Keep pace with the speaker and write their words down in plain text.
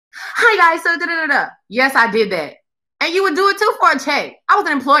Hi guys, so da-da-da-da. Yes, I did that. And you would do it too for a check. I was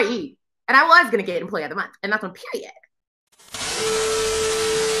an employee. And I was gonna get employee of the month. And that's on period.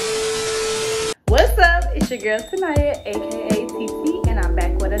 What's up? It's your girl Tanaya, aka TT, and I'm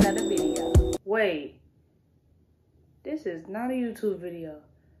back with another video. Wait. This is not a YouTube video.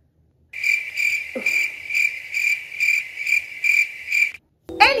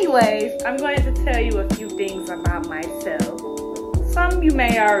 Anyways, I'm going to tell you a few things about myself. Some you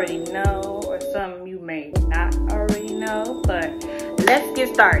may already know, or some you may not already know, but let's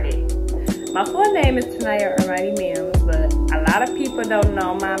get started. My full name is Tanaya Almighty Mims, but a lot of people don't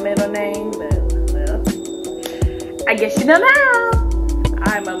know my middle name, but well, I guess you know now.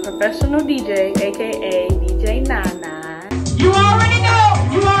 I'm a professional DJ, aka DJ Nana. You already know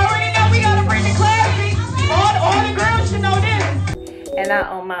we gotta bring the classics. All the girls should know this. And I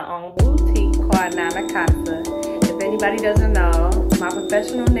own my own boutique called Nana Casa. If anybody doesn't know, my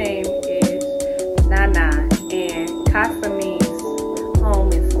professional name is Nana, and Casa means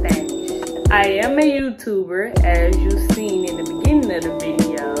home in Spanish. I am a YouTuber, as you've seen in the beginning of the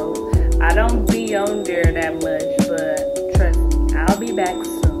video. I don't be on there that much, but trust me, I'll be back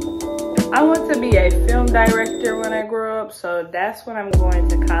soon. I want to be a film director when I grow up, so that's what I'm going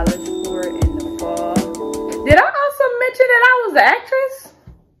to college for in the fall. Did I also mention that I was an actress?